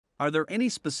Are there any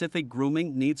specific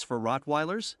grooming needs for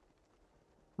Rottweilers?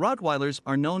 Rottweilers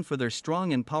are known for their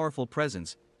strong and powerful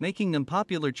presence, making them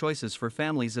popular choices for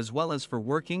families as well as for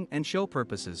working and show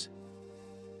purposes.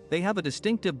 They have a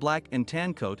distinctive black and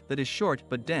tan coat that is short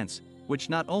but dense,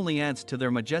 which not only adds to their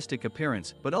majestic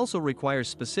appearance but also requires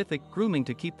specific grooming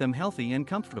to keep them healthy and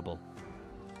comfortable.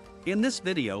 In this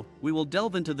video, we will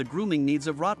delve into the grooming needs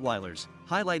of Rottweilers,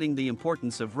 highlighting the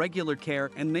importance of regular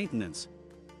care and maintenance.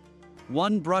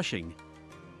 1. Brushing.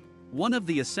 One of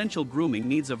the essential grooming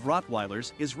needs of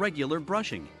Rottweilers is regular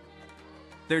brushing.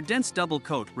 Their dense double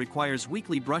coat requires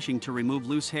weekly brushing to remove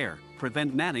loose hair,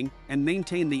 prevent matting, and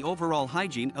maintain the overall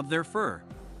hygiene of their fur.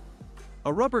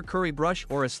 A rubber curry brush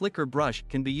or a slicker brush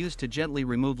can be used to gently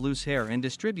remove loose hair and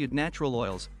distribute natural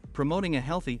oils, promoting a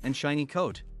healthy and shiny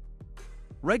coat.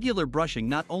 Regular brushing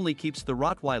not only keeps the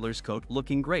Rottweiler's coat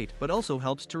looking great but also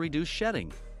helps to reduce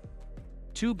shedding.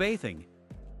 2. Bathing.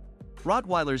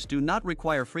 Rottweilers do not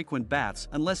require frequent baths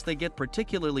unless they get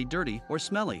particularly dirty or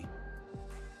smelly.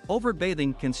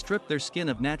 Overbathing can strip their skin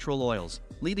of natural oils,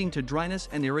 leading to dryness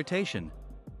and irritation.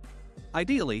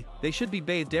 Ideally, they should be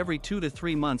bathed every 2 to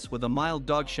 3 months with a mild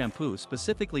dog shampoo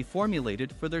specifically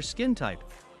formulated for their skin type.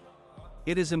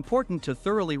 It is important to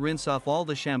thoroughly rinse off all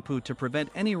the shampoo to prevent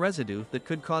any residue that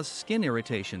could cause skin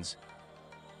irritations.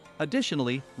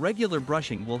 Additionally, regular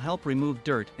brushing will help remove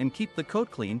dirt and keep the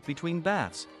coat clean between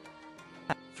baths.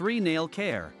 3. Nail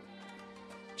care.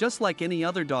 Just like any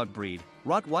other dog breed,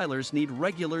 Rottweilers need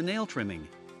regular nail trimming.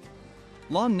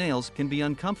 Long nails can be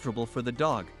uncomfortable for the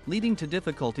dog, leading to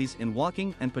difficulties in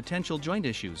walking and potential joint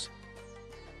issues.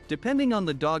 Depending on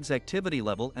the dog's activity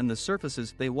level and the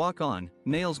surfaces they walk on,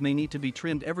 nails may need to be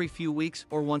trimmed every few weeks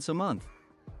or once a month.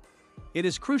 It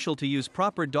is crucial to use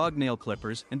proper dog nail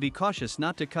clippers and be cautious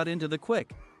not to cut into the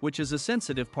quick, which is a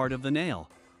sensitive part of the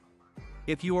nail.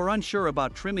 If you are unsure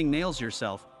about trimming nails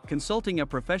yourself, consulting a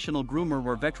professional groomer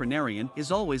or veterinarian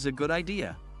is always a good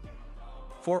idea.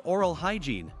 4. Oral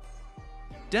hygiene.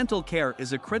 Dental care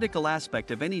is a critical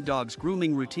aspect of any dog's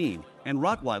grooming routine, and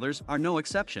Rottweilers are no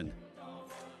exception.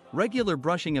 Regular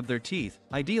brushing of their teeth,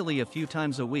 ideally a few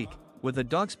times a week, with a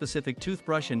dog-specific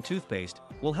toothbrush and toothpaste,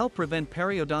 will help prevent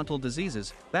periodontal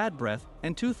diseases, bad breath,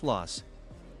 and tooth loss.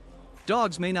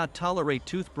 Dogs may not tolerate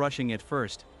toothbrushing at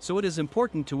first, so it is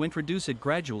important to introduce it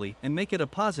gradually and make it a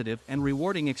positive and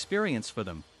rewarding experience for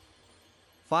them.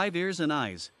 5. Ears and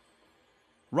eyes.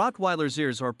 Rottweilers'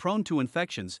 ears are prone to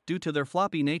infections due to their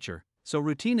floppy nature, so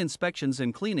routine inspections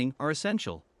and cleaning are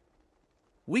essential.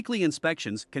 Weekly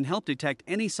inspections can help detect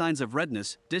any signs of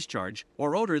redness, discharge,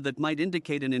 or odor that might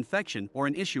indicate an infection or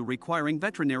an issue requiring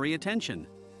veterinary attention.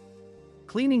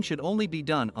 Cleaning should only be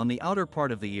done on the outer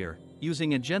part of the ear,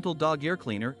 using a gentle dog ear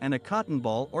cleaner and a cotton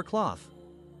ball or cloth.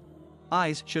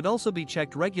 Eyes should also be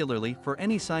checked regularly for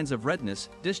any signs of redness,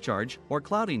 discharge, or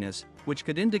cloudiness, which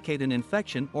could indicate an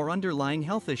infection or underlying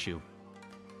health issue.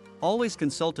 Always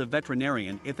consult a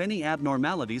veterinarian if any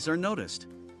abnormalities are noticed.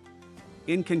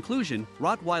 In conclusion,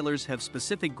 Rottweilers have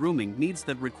specific grooming needs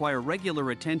that require regular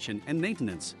attention and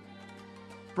maintenance.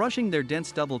 Brushing their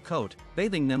dense double coat,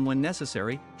 bathing them when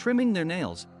necessary, trimming their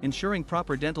nails, ensuring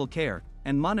proper dental care,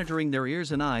 and monitoring their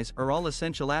ears and eyes are all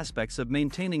essential aspects of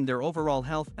maintaining their overall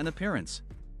health and appearance.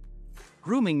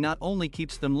 Grooming not only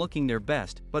keeps them looking their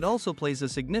best but also plays a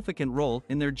significant role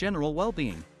in their general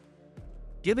well-being.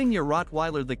 Giving your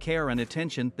Rottweiler the care and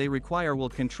attention they require will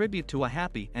contribute to a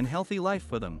happy and healthy life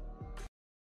for them.